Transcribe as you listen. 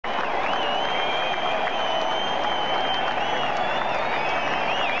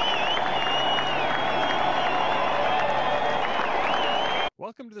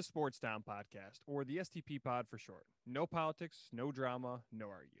the Sports Town Podcast, or the STP Pod for short. No politics, no drama, no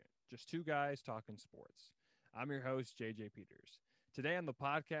argument. Just two guys talking sports. I'm your host, JJ Peters. Today on the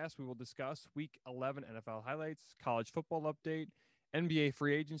podcast, we will discuss Week 11 NFL highlights, college football update, NBA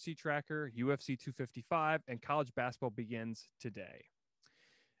free agency tracker, UFC 255, and college basketball begins today.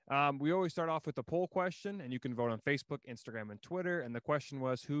 We always start off with the poll question, and you can vote on Facebook, Instagram, and Twitter. And the question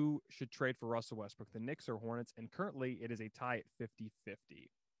was, who should trade for Russell Westbrook, the Knicks or Hornets? And currently, it is a tie at 50-50.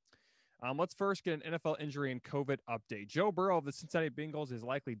 Let's first get an NFL injury and COVID update. Joe Burrow of the Cincinnati Bengals is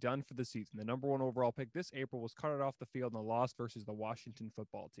likely done for the season. The number one overall pick this April was carted off the field in a loss versus the Washington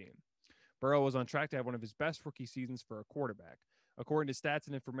football team. Burrow was on track to have one of his best rookie seasons for a quarterback. According to stats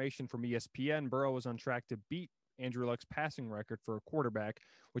and information from ESPN, Burrow was on track to beat Andrew Luck's passing record for a quarterback,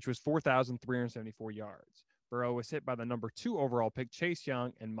 which was 4,374 yards. Burrow was hit by the number 2 overall pick, Chase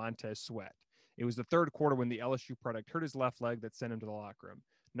Young, and Montez Sweat. It was the third quarter when the LSU product hurt his left leg that sent him to the locker room.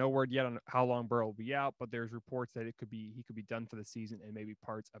 No word yet on how long Burrow will be out, but there's reports that he could be done for the season and maybe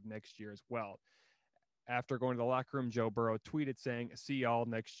parts of next year as well. After going to the locker room, Joe Burrow tweeted saying, "See y'all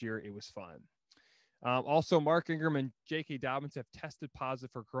next year. It was fun." Also, Mark Ingram and J.K. Dobbins have tested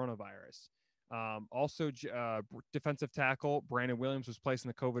positive for coronavirus. Defensive tackle Brandon Williams was placed in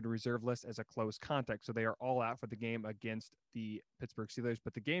the COVID reserve list as a close contact, so they are all out for the game against the Pittsburgh Steelers.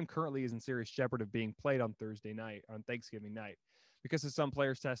 But the game currently is in serious jeopardy of being played on Thanksgiving night. Because of some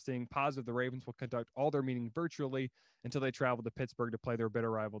players testing positive, the Ravens will conduct all their meetings virtually until they travel to Pittsburgh to play their bitter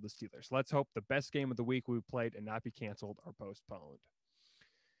rival, the Steelers. Let's hope the best game of the week will be played and not be canceled or postponed.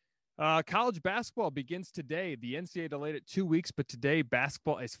 College basketball begins today. The NCAA delayed it 2 weeks, but today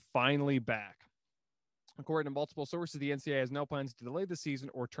basketball is finally back. According to multiple sources, the NCAA has no plans to delay the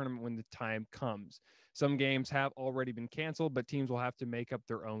season or tournament when the time comes. Some games have already been canceled, but teams will have to make up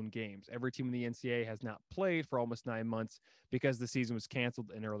their own games. Every team in the NCAA has not played for almost 9 months because the season was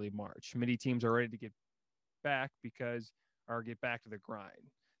canceled in early March. Many teams are ready to get back to the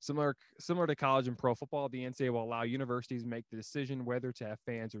grind. Similar to college and pro football, the NCAA will allow universities to make the decision whether to have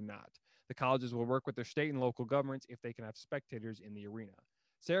fans or not. The colleges will work with their state and local governments if they can have spectators in the arena.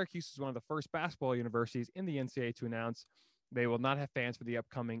 Syracuse is one of the first basketball universities in the NCAA to announce they will not have fans for the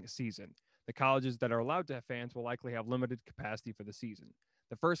upcoming season. The colleges that are allowed to have fans will likely have limited capacity for the season.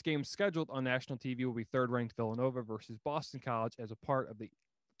 The first game scheduled on national TV will be third-ranked Villanova versus Boston College as a part of the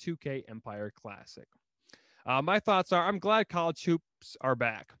 2K Empire Classic. My thoughts are I'm glad college hoops are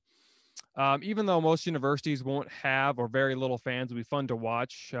back. Even though most universities won't have or very little fans, it'll be fun to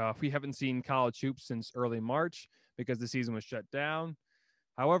watch. We haven't seen college hoops since early March because the season was shut down.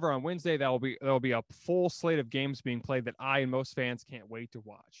 However, on Wednesday, there will be a full slate of games being played that I and most fans can't wait to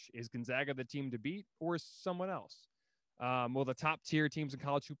watch. Is Gonzaga the team to beat, or is someone else? Will the top tier teams in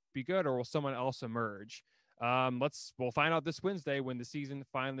college hoops be good, or will someone else emerge? We'll find out this Wednesday when the season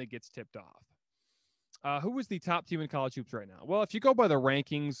finally gets tipped off. Who is the top team in college hoops right now? Well, if you go by the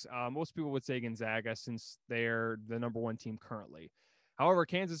rankings, most people would say Gonzaga since they're the number 1 team currently. However,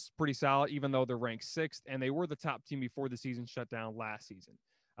 Kansas is pretty solid, even though they're ranked 6th, and they were the top team before the season shut down last season.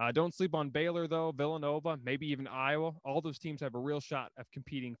 Don't sleep on Baylor, though, Villanova, maybe even Iowa. All those teams have a real shot of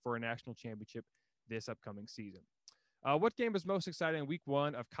competing for a national championship this upcoming season. What game is most exciting in week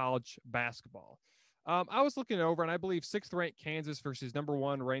 1 of college basketball? I was looking it over, and I believe 6th-ranked Kansas versus number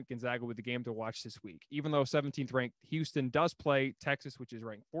 1-ranked Gonzaga with the game to watch this week, even though 17th-ranked Houston does play Texas, which is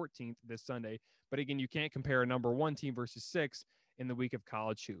ranked 14th this Sunday. But again, you can't compare a number 1 team versus 6 in the week of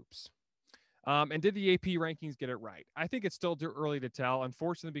college hoops. And did the AP rankings get it right? I think it's still too early to tell.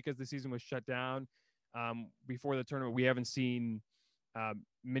 Unfortunately, because the season was shut down before the tournament, we haven't seen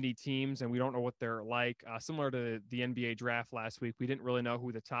many teams, and we don't know what they're like. Similar to the NBA draft last week, we didn't really know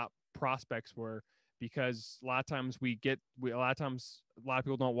who the top prospects were because a lot of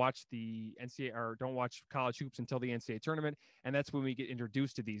people don't watch the NCAA or don't watch college hoops until the NCAA tournament, and that's when we get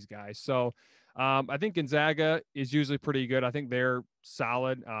introduced to these guys. So I think Gonzaga is usually pretty good. I think they're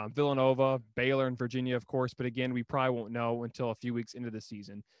solid. Villanova, Baylor, and Virginia, of course, but again, we probably won't know until a few weeks into the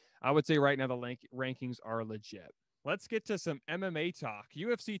season. I would say right now the rankings are legit. Let's get to some MMA talk.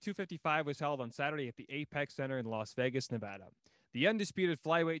 UFC 255 was held on Saturday at the Apex Center in Las Vegas, Nevada. The undisputed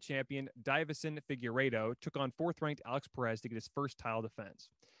flyweight champion, Davison Figueiredo, took on 4th-ranked Alex Perez to get his first title defense.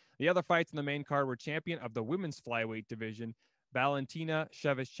 The other fights in the main card were champion of the women's flyweight division, Valentina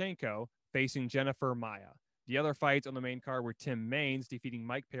Shevchenko, facing Jennifer Maia. The other fights on the main card were Tim Maines defeating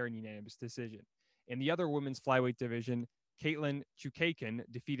Mike Perry in unanimous decision. In the other women's flyweight division, Caitlin Chukakin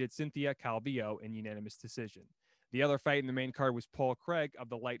defeated Cynthia Calvillo in unanimous decision. The other fight in the main card was Paul Craig of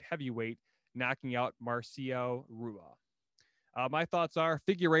the light heavyweight, knocking out Marcio Rua. My thoughts are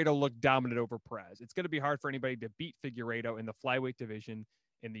Figueiredo looked dominant over Perez. It's going to be hard for anybody to beat Figueiredo in the flyweight division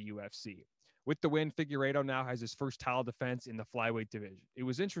in the UFC. With the win, Figueiredo now has his first title defense in the flyweight division. It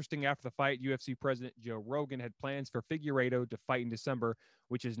was interesting after the fight, UFC president Joe Rogan had plans for Figueiredo to fight in December,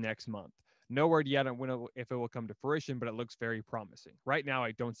 which is next month. No word yet on if it will come to fruition, but it looks very promising. Right now,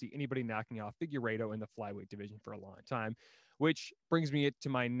 I don't see anybody knocking off Figueiredo in the flyweight division for a long time, which brings me to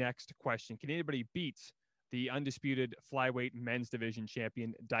my next question. Can anybody beat the undisputed flyweight men's division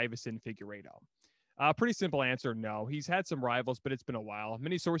champion, Davison Figueiredo? Pretty simple answer, no. He's had some rivals, but it's been a while.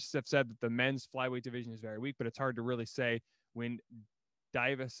 Many sources have said that the men's flyweight division is very weak, but it's hard to really say when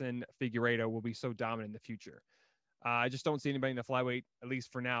Davison Figueiredo will be so dominant in the future. I just don't see anybody in the flyweight, at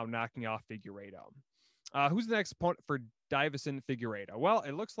least for now, knocking off Figueiredo. Who's the next opponent for Davison Figueiredo? Well,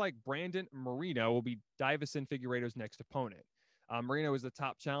 it looks like Brandon Moreno will be Davison Figueiredo's next opponent. Moreno is the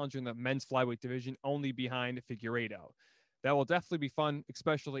top challenger in the men's flyweight division, only behind Figueiredo. That will definitely be fun,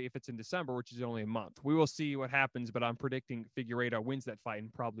 especially if it's in December, which is only a month. We will see what happens, but I'm predicting Figueiredo wins that fight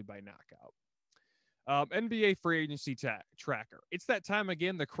and probably by knockout. NBA free agency tracker. It's that time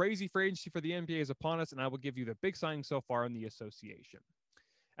again. The crazy free agency for the NBA is upon us, and I will give you the big signing so far in the association.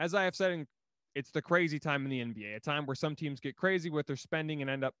 As I have said, it's the crazy time in the NBA, a time where some teams get crazy with their spending and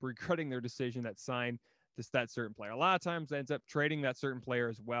end up regretting their decision that signed that certain player. A lot of times, they end up trading that certain player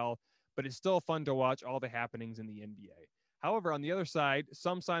as well, but it's still fun to watch all the happenings in the NBA. However, on the other side,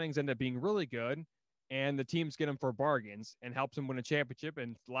 some signings end up being really good, and the teams get them for bargains and helps them win a championship.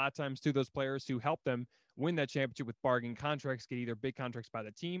 And a lot of times, too, those players who help them win that championship with bargain contracts get either big contracts by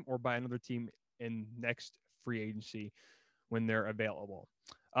the team or by another team in next free agency when they're available.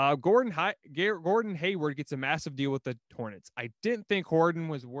 Gordon Hayward gets a massive deal with the Hornets. I didn't think Hayward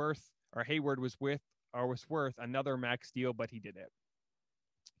was worth another max deal, but he did it.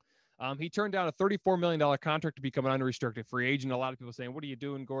 He turned down a $34 million contract to become an unrestricted free agent. A lot of people saying, what are you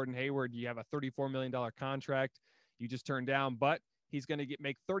doing, Gordon Hayward? You have a $34 million contract you just turned down, but he's going to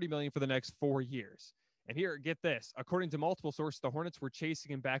make $30 million for the next 4 years. And here, get this. According to multiple sources, the Hornets were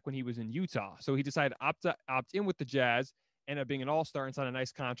chasing him back when he was in Utah. So he decided to opt in with the Jazz, ended up being an all-star and signed a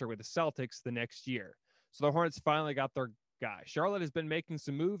nice contract with the Celtics the next year. So the Hornets finally got their guy. Charlotte has been making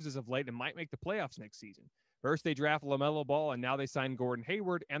some moves as of late and might make the playoffs next season. First, they draft LaMelo Ball, and now they sign Gordon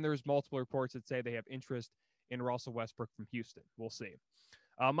Hayward, and there's multiple reports that say they have interest in Russell Westbrook from Houston. We'll see.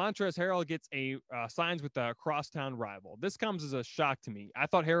 Montrezl Harrell gets signs with a crosstown rival. This comes as a shock to me. I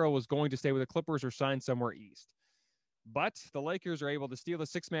thought Harrell was going to stay with the Clippers or sign somewhere east. But the Lakers are able to steal the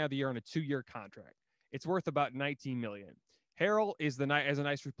sixth man of the year on a 2-year contract. It's worth about $19 million. Harrell is a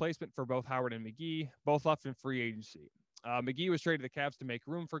nice replacement for both Howard and McGee, both left in free agency. McGee was traded to the Cavs to make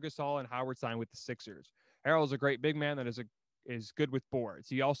room for Gasol, and Howard signed with the Sixers. Harrell is a great big man that is good with boards.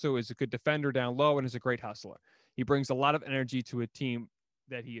 He also is a good defender down low and is a great hustler. He brings a lot of energy to a team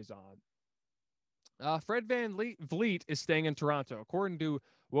that he is on. Fred VanVleet is staying in Toronto. According to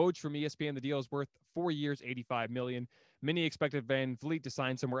Woj from ESPN, the deal is worth 4 years, $85 million. Many expected VanVleet to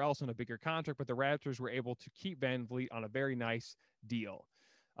sign somewhere else on a bigger contract, but the Raptors were able to keep VanVleet on a very nice deal.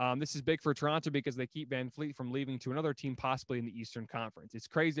 This is big for Toronto because they keep VanVleet from leaving to another team, possibly in the Eastern Conference. It's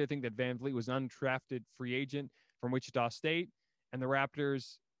crazy to think that VanVleet was an undrafted free agent from Wichita State, and the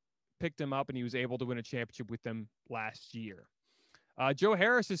Raptors picked him up, and he was able to win a championship with them last year. Joe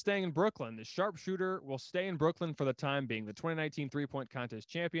Harris is staying in Brooklyn. The sharpshooter will stay in Brooklyn for the time being. The 2019 three-point contest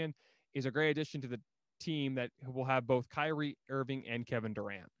champion is a great addition to the team that will have both Kyrie Irving and Kevin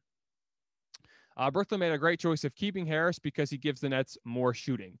Durant. Brooklyn made a great choice of keeping Harris because he gives the Nets more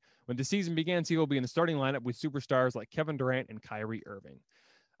shooting. When the season begins, he will be in the starting lineup with superstars like Kevin Durant and Kyrie Irving.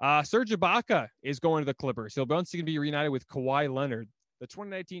 Serge Ibaka is going to the Clippers. He'll once again be reunited with Kawhi Leonard. The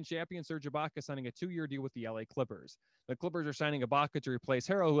 2019 champion Serge Ibaka signing a 2-year deal with the LA Clippers. The Clippers are signing Ibaka to replace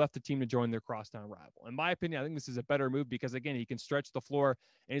Harrell, who left the team to join their crosstown rival. In my opinion, I think this is a better move because, again, he can stretch the floor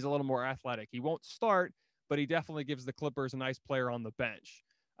and he's a little more athletic. He won't start, but he definitely gives the Clippers a nice player on the bench.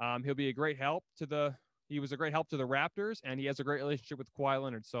 He'll be a great help he was a great help to the Raptors, and he has a great relationship with Kawhi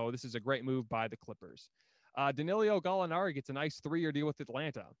Leonard. So this is a great move by the Clippers. Danilo Gallinari gets a nice 3-year deal with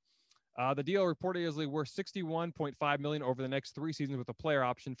Atlanta. The deal reportedly worth $61.5 million over the next 3 seasons with a player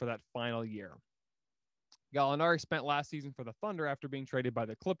option for that final year. Gallinari spent last season for the Thunder after being traded by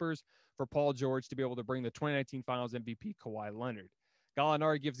the Clippers for Paul George to be able to bring the 2019 Finals MVP Kawhi Leonard.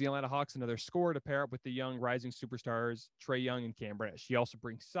 Gallinari gives the Atlanta Hawks another scorer to pair up with the young rising superstars Trae Young and Cam Reddish. He also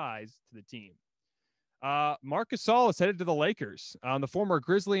brings size to the team. Marc Gasol is headed to the Lakers. The former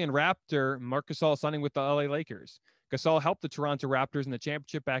Grizzly and Raptor, Marc Gasol signing with the LA Lakers. Gasol helped the Toronto Raptors in the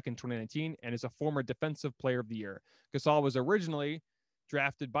championship back in 2019 and is a former Defensive Player of the Year. Gasol was originally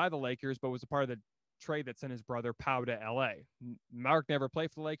drafted by the Lakers, but was a part of the trade that sent his brother Pau to LA. Mark never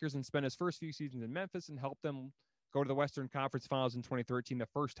played for the Lakers and spent his first few seasons in Memphis and helped them go to the Western Conference Finals in 2013, the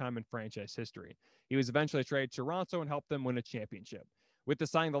first time in franchise history. He was eventually traded to Toronto and helped them win a championship. With the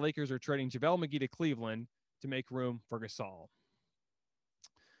signing, the Lakers are trading JaVale McGee to Cleveland to make room for Gasol.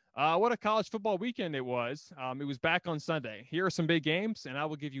 What a college football weekend it was. It was back on Sunday. Here are some big games, and I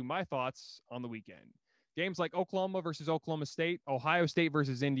will give you my thoughts on the weekend. Games like Oklahoma versus Oklahoma State, Ohio State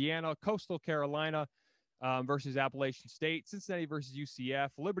versus Indiana, Coastal Carolina versus Appalachian State, Cincinnati versus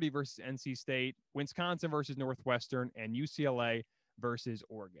UCF, Liberty versus NC State, Wisconsin versus Northwestern, and UCLA versus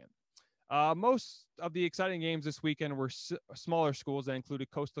Oregon. Most of the exciting games this weekend were smaller schools that included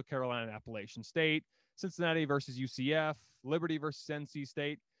Coastal Carolina and Appalachian State, Cincinnati versus UCF, Liberty versus NC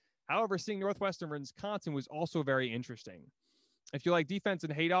State. However, seeing Northwestern versus Wisconsin was also very interesting. If you like defense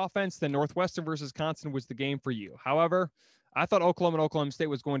and hate offense, then Northwestern versus Wisconsin was the game for you. However, I thought Oklahoma and Oklahoma State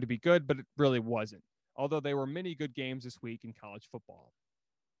was going to be good, but it really wasn't, although there were many good games this week in college football.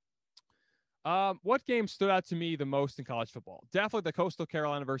 What game stood out to me the most in college football? Definitely the Coastal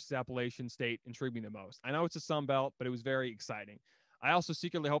Carolina versus Appalachian State intrigued me the most. I know it's a Sun Belt, but it was very exciting. I also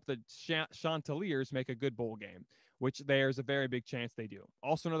secretly hope that Chanticleers make a good bowl game, which there's a very big chance they do.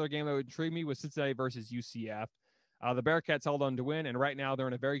 Also, another game that would intrigue me was Cincinnati versus UCF. The Bearcats held on to win, and right now they're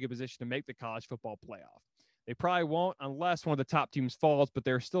in a very good position to make the college football playoff. They probably won't unless one of the top teams falls, but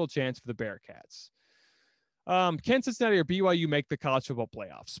there's still a chance for the Bearcats. Can Cincinnati or BYU make the college football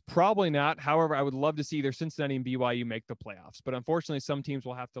playoffs? Probably not. However, I would love to see either Cincinnati and BYU make the playoffs. But unfortunately, some teams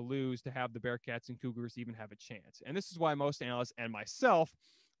will have to lose to have the Bearcats and Cougars even have a chance. And this is why most analysts and myself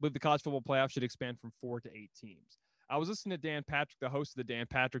believe the college football playoffs should expand from 4 to 8 teams. I was listening to Dan Patrick, the host of the Dan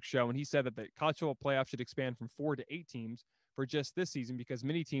Patrick Show, and he said that the college football playoffs should expand from 4 to 8 teams for just this season because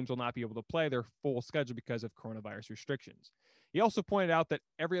many teams will not be able to play their full schedule because of coronavirus restrictions. He also pointed out that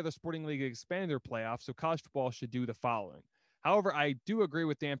every other sporting league expanded their playoffs, so college football should do the following. However, I do agree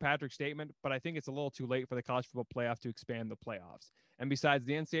with Dan Patrick's statement, but I think it's a little too late for the college football playoff to expand the playoffs. And besides,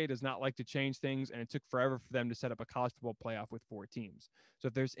 the NCAA does not like to change things, and it took forever for them to set up a college football playoff with 4 teams. So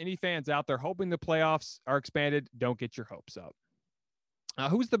if there's any fans out there hoping the playoffs are expanded, don't get your hopes up.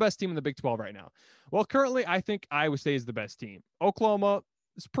 Who's the best team in the Big 12 right now? Well, currently, I think Iowa State is the best team. Oklahoma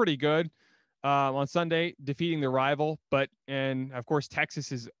is pretty good on Sunday, defeating their rival. And of course,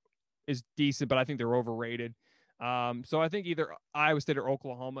 Texas is decent, but I think they're overrated. So I think either Iowa State or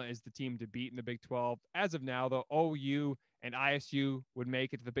Oklahoma is the team to beat in the Big 12. As of now, though, OU and ISU would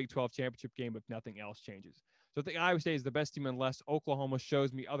make it to the Big 12 championship game if nothing else changes. So I think Iowa State is the best team unless Oklahoma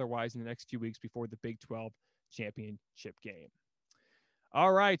shows me otherwise in the next few weeks before the Big 12 championship game.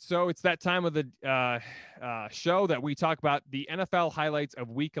 All right, so it's that time of the show that we talk about the NFL highlights of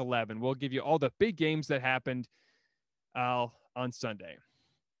Week 11. We'll give you all the big games that happened on Sunday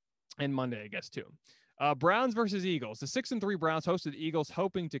and Monday, I guess, too. Browns versus Eagles. The 6-3 Browns hosted the Eagles,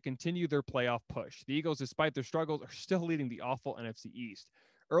 hoping to continue their playoff push. The Eagles, despite their struggles, are still leading the awful NFC East.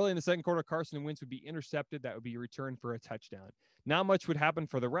 Early in the second quarter, Carson Wentz would be intercepted. That would be returned for a touchdown. Not much would happen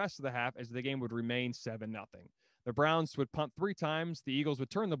for the rest of the half as the game would remain 7-0. The Browns would punt 3 times. The Eagles would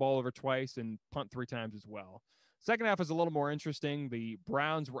turn the ball over twice and punt 3 times as well. Second half is a little more interesting. The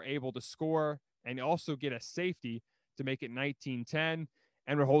Browns were able to score and also get a safety to make it 19-10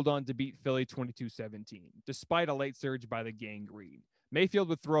 and would hold on to beat Philly 22-17, despite a late surge by the Gang Green. Mayfield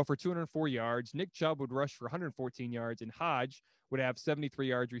would throw for 204 yards. Nick Chubb would rush for 114 yards, and Hodge would have 73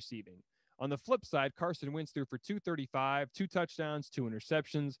 yards receiving. On the flip side, Carson Wentz threw for 235, 2 touchdowns, 2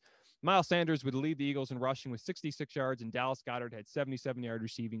 interceptions. Miles Sanders would lead the Eagles in rushing with 66 yards, and Dallas Goedert had 77 yards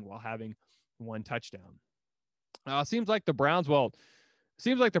receiving while having 1 touchdown. Seems like the Browns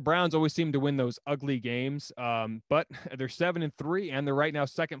always seem to win those ugly games, but they're 7-3, and they're right now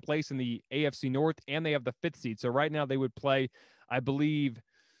second place in the AFC North, and they have the 5th seed. So right now they would play, I believe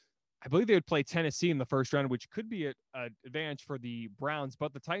they would play Tennessee in the first round, which could be an advantage for the Browns.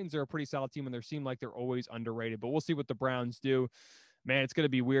 But the Titans are a pretty solid team, and they seem like they're always underrated. But we'll see what the Browns do. Man, it's going to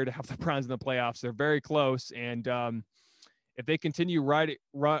be weird to have the Browns in the playoffs. They're very close, and if they continue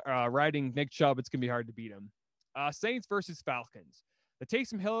riding Nick Chubb, it's going to be hard to beat him. Saints versus Falcons. The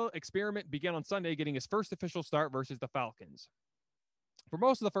Taysom Hill experiment began on Sunday, getting his first official start versus the Falcons. For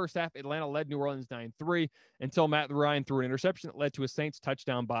most of the first half, Atlanta led New Orleans 9-3 until Matt Ryan threw an interception that led to a Saints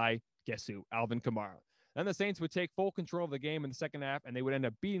touchdown by, guess who, Alvin Kamara. Then the Saints would take full control of the game in the second half, and they would end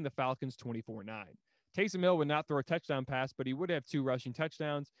up beating the Falcons 24-9. Taysom Hill would not throw a touchdown pass, but he would have 2 rushing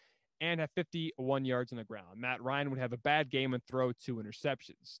touchdowns and have 51 yards on the ground. Matt Ryan would have a bad game and throw 2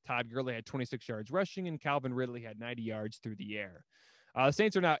 interceptions. Todd Gurley had 26 yards rushing, and Calvin Ridley had 90 yards through the air. The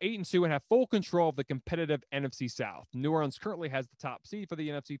Saints are now 8-2 and have full control of the competitive NFC South. New Orleans currently has the top seed for the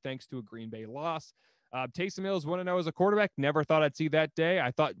NFC thanks to a Green Bay loss. Taysom Hill is 1-0 as a quarterback. Never thought I'd see that day.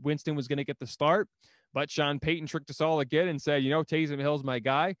 I thought Winston was going to get the start, But Sean Payton tricked us all again and said, Taysom Hill's my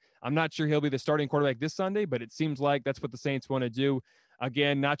guy. I'm not sure he'll be the starting quarterback this Sunday, but it seems like that's what the Saints want to do.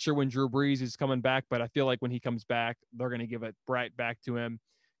 Again, not sure when Drew Brees is coming back, but I feel like when he comes back, they're going to give it right back to him.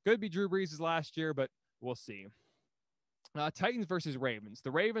 Could be Drew Brees' last year, but we'll see. Titans versus Ravens.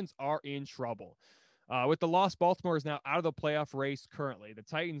 The Ravens are in trouble. With the loss, Baltimore is now out of the playoff race currently. The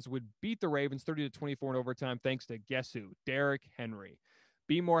Titans would beat the Ravens 30-24 in overtime thanks to guess who? Derrick Henry.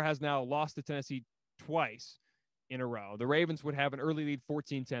 B. Moore has now lost to Tennessee twice in a row. The Ravens would have an early lead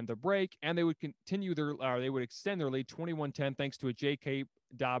 14-10 to break, and they would they would extend their lead 21-10 thanks to a J.K.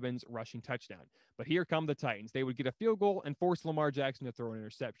 Dobbins rushing touchdown. But here come the Titans. They would get a field goal and force Lamar Jackson to throw an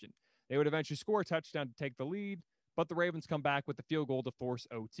interception. They would eventually score a touchdown to take the lead, but the Ravens come back with the field goal to force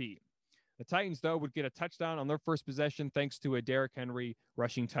OT. The Titans, though, would get a touchdown on their first possession thanks to a Derrick Henry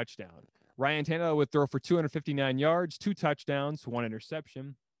rushing touchdown. Ryan Tannehill would throw for 259 yards, 2 touchdowns, 1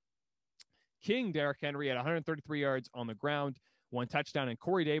 interception. King Derrick Henry had 133 yards on the ground, 1 touchdown, and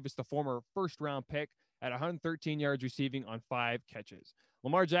Corey Davis, the former first-round pick, had 113 yards receiving on 5 catches.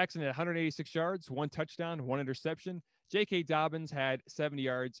 Lamar Jackson had 186 yards, 1 touchdown, 1 interception. J.K. Dobbins had 70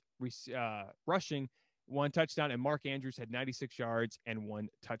 yards rushing, 1 touchdown, and Mark Andrews had 96 yards and 1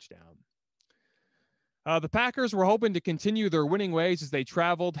 touchdown. The Packers were hoping to continue their winning ways as they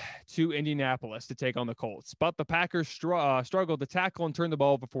traveled to Indianapolis to take on the Colts, but the Packers struggled to tackle and turn the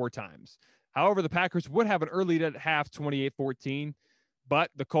ball over 4 times. However, the Packers would have an early lead at half, 28-14, but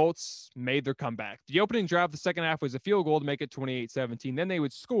the Colts made their comeback. The opening drive of the second half was a field goal to make it 28-17. Then they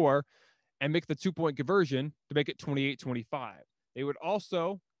would score and make the 2-point conversion to make it 28-25. They would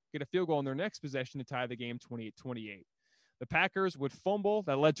also get a field goal in their next possession to tie the game 28-28. The Packers would fumble.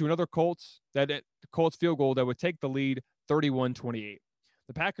 That led to another Colts field goal that would take the lead 31-28.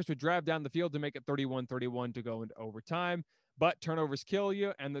 The Packers would drive down the field to make it 31-31 to go into overtime, but turnovers kill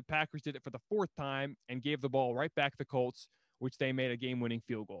you, and the Packers did it for the 4th time and gave the ball right back to the Colts, which they made a game-winning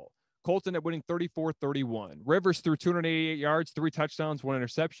field goal. Colts ended up winning 34-31. Rivers threw 288 yards, 3 touchdowns, 1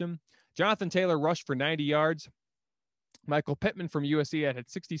 interception. Jonathan Taylor rushed for 90 yards. Michael Pittman from USC had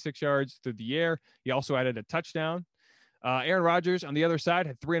 66 yards through the air. He also added a touchdown. Aaron Rodgers on the other side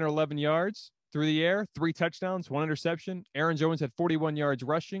had 311 yards through the air, 3 touchdowns, 1 interception. Aaron Jones had 41 yards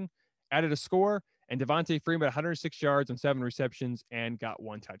rushing, added a score, and Devontae Freeman had 106 yards on 7 receptions and got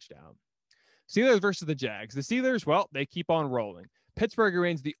 1 touchdown. Steelers versus the Jags. The Steelers, well, they keep on rolling. Pittsburgh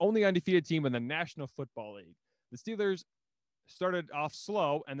remains the only undefeated team in the National Football League. The Steelers started off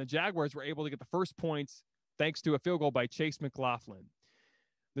slow, and the Jaguars were able to get the first points thanks to a field goal by Chase McLaughlin.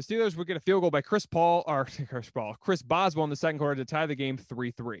 The Steelers would get a field goal by Chris Boswell in the second quarter to tie the game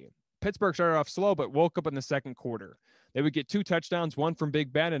 3-3. Pittsburgh started off slow, but woke up in the second quarter. They would get 2 touchdowns, one from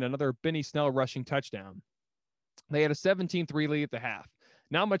Big Ben and another Benny Snell rushing touchdown. They had a 17-3 lead at the half.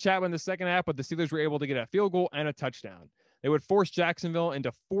 Not much happened in the second half, but the Steelers were able to get a field goal and a touchdown. They would force Jacksonville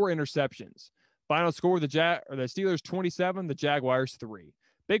into 4 interceptions. Final score, the Steelers 27, the Jaguars 3.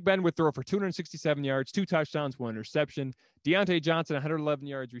 Big Ben would throw for 267 yards, 2 touchdowns, 1 interception. Deontay Johnson, 111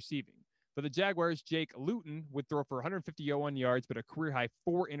 yards receiving. For the Jaguars, Jake Luton would throw for 151 yards, but a career-high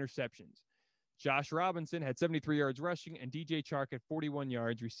 4 interceptions. Josh Robinson had 73 yards rushing, and DJ Chark had 41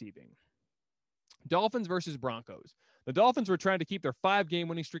 yards receiving. Dolphins versus Broncos. The Dolphins were trying to keep their 5-game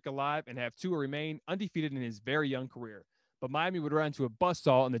winning streak alive and have Tua remain undefeated in his very young career. But Miami would run into a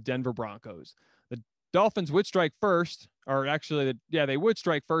buzzsaw in the Denver Broncos. The Dolphins would strike first, or actually, they would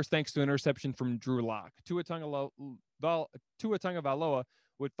strike first thanks to an interception from Drew Lock. Tua Tagovailoa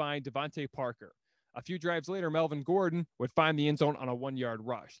would find Devontae Parker. A few drives later, Melvin Gordon would find the end zone on a 1-yard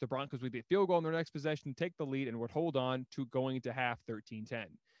rush. The Broncos would get a field goal in their next possession, take the lead, and would hold on to going into half 13-10.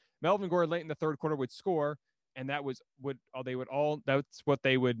 Melvin Gordon late in the third quarter would score, and that's what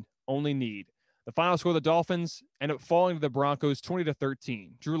they would only need. The final score, the Dolphins ended up falling to the Broncos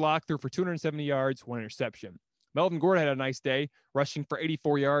 20-13. Drew Lock threw for 270 yards, 1 interception. Melvin Gordon had a nice day, rushing for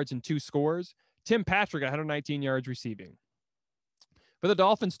 84 yards and 2 scores. Tim Patrick got 119 yards receiving. For the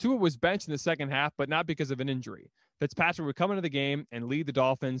Dolphins, Tua was benched in the second half, but not because of an injury. Fitzpatrick would come into the game and lead the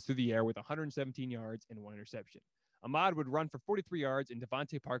Dolphins through the air with 117 yards and 1 interception. Ahmad would run for 43 yards, and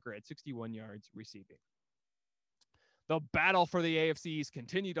Devontae Parker had 61 yards receiving. The battle for the AFC East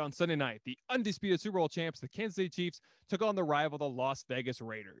continued on Sunday night. The undisputed Super Bowl champs, the Kansas City Chiefs, took on the rival, the Las Vegas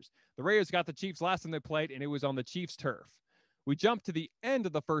Raiders. The Raiders got the Chiefs last time they played, and it was on the Chiefs' turf. We jumped to the end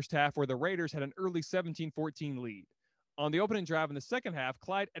of the first half where the Raiders had an early 17-14 lead. On the opening drive in the second half,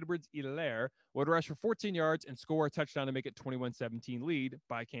 Clyde Edwards-Helaire would rush for 14 yards and score a touchdown to make it 21-17 lead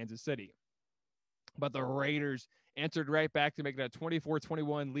by Kansas City. but the Raiders answered right back to make it a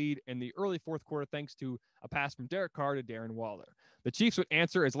 24-21 lead in the early fourth quarter thanks to a pass from Derek Carr to Darren Waller. The Chiefs would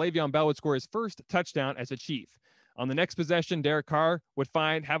answer as Le'Veon Bell would score his first touchdown as a Chief. On the next possession, Derek Carr would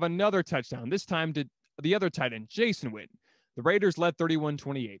have another touchdown, this time to the other tight end, Jason Witten. The Raiders led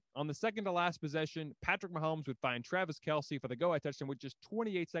 31-28. On the second to last possession, Patrick Mahomes would find Travis Kelce for the go-ahead touchdown with just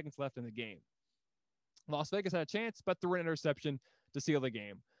 28 seconds left in the game. Las Vegas had a chance, but threw an interception to seal the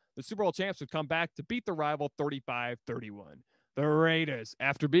game. The Super Bowl champs would come back to beat the rival 35-31. The Raiders,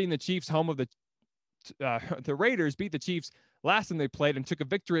 after beating the Chiefs the Raiders beat the Chiefs last time they played and took a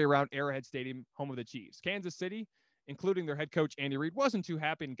victory around Arrowhead Stadium, home of the Chiefs. Kansas City, including their head coach Andy Reid, wasn't too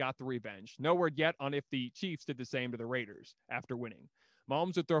happy and got the revenge. No word yet on if the Chiefs did the same to the Raiders after winning.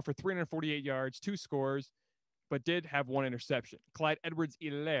 Mahomes would throw for 348 yards, 2 scores, but did have 1 interception. Clyde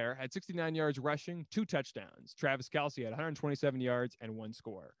Edwards-Helaire had 69 yards rushing, 2 touchdowns. Travis Kelce had 127 yards and 1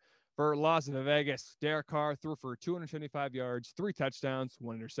 score. For Las Vegas, Derek Carr threw for 275 yards, 3 touchdowns,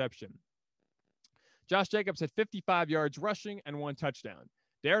 1 interception. Josh Jacobs had 55 yards rushing and 1 touchdown.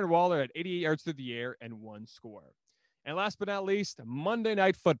 Darren Waller had 88 yards through the air and 1 score. And last but not least, Monday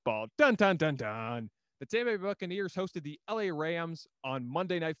Night Football. Dun, dun, dun, dun. The Tampa Bay Buccaneers hosted the LA Rams on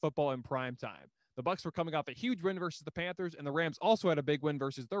Monday Night Football in prime time. The Bucs were coming off a huge win versus the Panthers, and the Rams also had a big win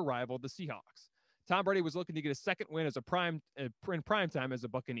versus their rival, the Seahawks. Tom Brady was looking to get a second win as in prime time as a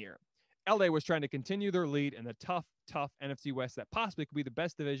Buccaneer. LA was trying to continue their lead in the tough NFC West that possibly could be the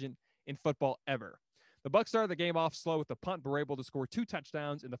best division in football ever. The Bucs started the game off slow with the punt, but were able to score 2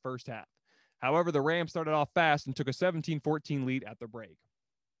 touchdowns in the first half. However, the Rams started off fast and took a 17-14 lead at the break.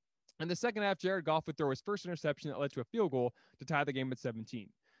 In the second half, Jared Goff would throw his first interception that led to a field goal to tie the game at 17.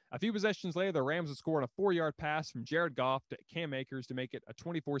 A few possessions later, the Rams would score on a 4-yard pass from Jared Goff to Cam Akers to make it a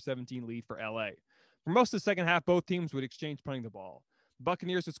 24-17 lead for LA. For most of the second half, both teams would exchange punting the ball. The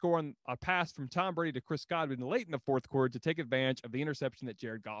Buccaneers would score on a pass from Tom Brady to Chris Godwin late in the fourth quarter to take advantage of the interception that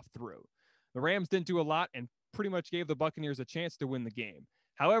Jared Goff threw. The Rams didn't do a lot and pretty much gave the Buccaneers a chance to win the game.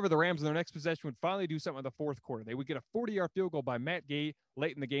 However, the Rams in their next possession would finally do something in the fourth quarter. They would get a 40-yard field goal by Matt Gay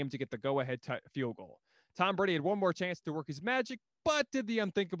late in the game to get the go-ahead field goal. Tom Brady had one more chance to work his magic, but did the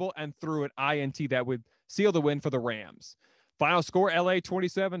unthinkable and threw an INT that would seal the win for the Rams. Final score, LA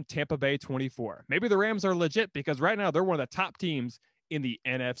 27, Tampa Bay 24. Maybe the Rams are legit because right now they're one of the top teams in the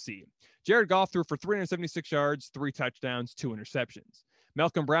NFC. Jared Goff threw for 376 yards, 3 touchdowns, 2 interceptions.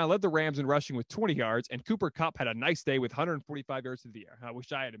 Malcolm Brown led the Rams in rushing with 20 yards, and Cooper Kupp had a nice day with 145 yards through the air. I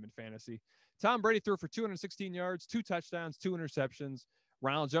wish I had him in fantasy. Tom Brady threw for 216 yards, 2 touchdowns, 2 interceptions.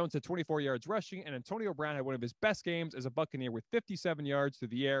 Ronald Jones had 24 yards rushing, and Antonio Brown had one of his best games as a Buccaneer with 57 yards through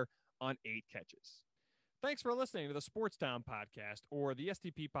the air on 8 catches. Thanks for listening to the Sports Town Podcast, or the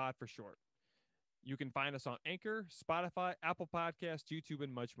STP Pod for short. You can find us on Anchor, Spotify, Apple Podcasts, YouTube,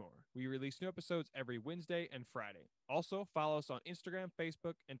 and much more. We release new episodes every Wednesday and Friday. Also, follow us on Instagram,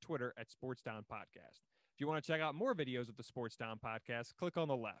 Facebook, and Twitter at Sports Town Podcast. If you want to check out more videos of the Sports Town Podcast, click on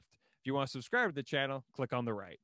the left. If you want to subscribe to the channel, click on the right.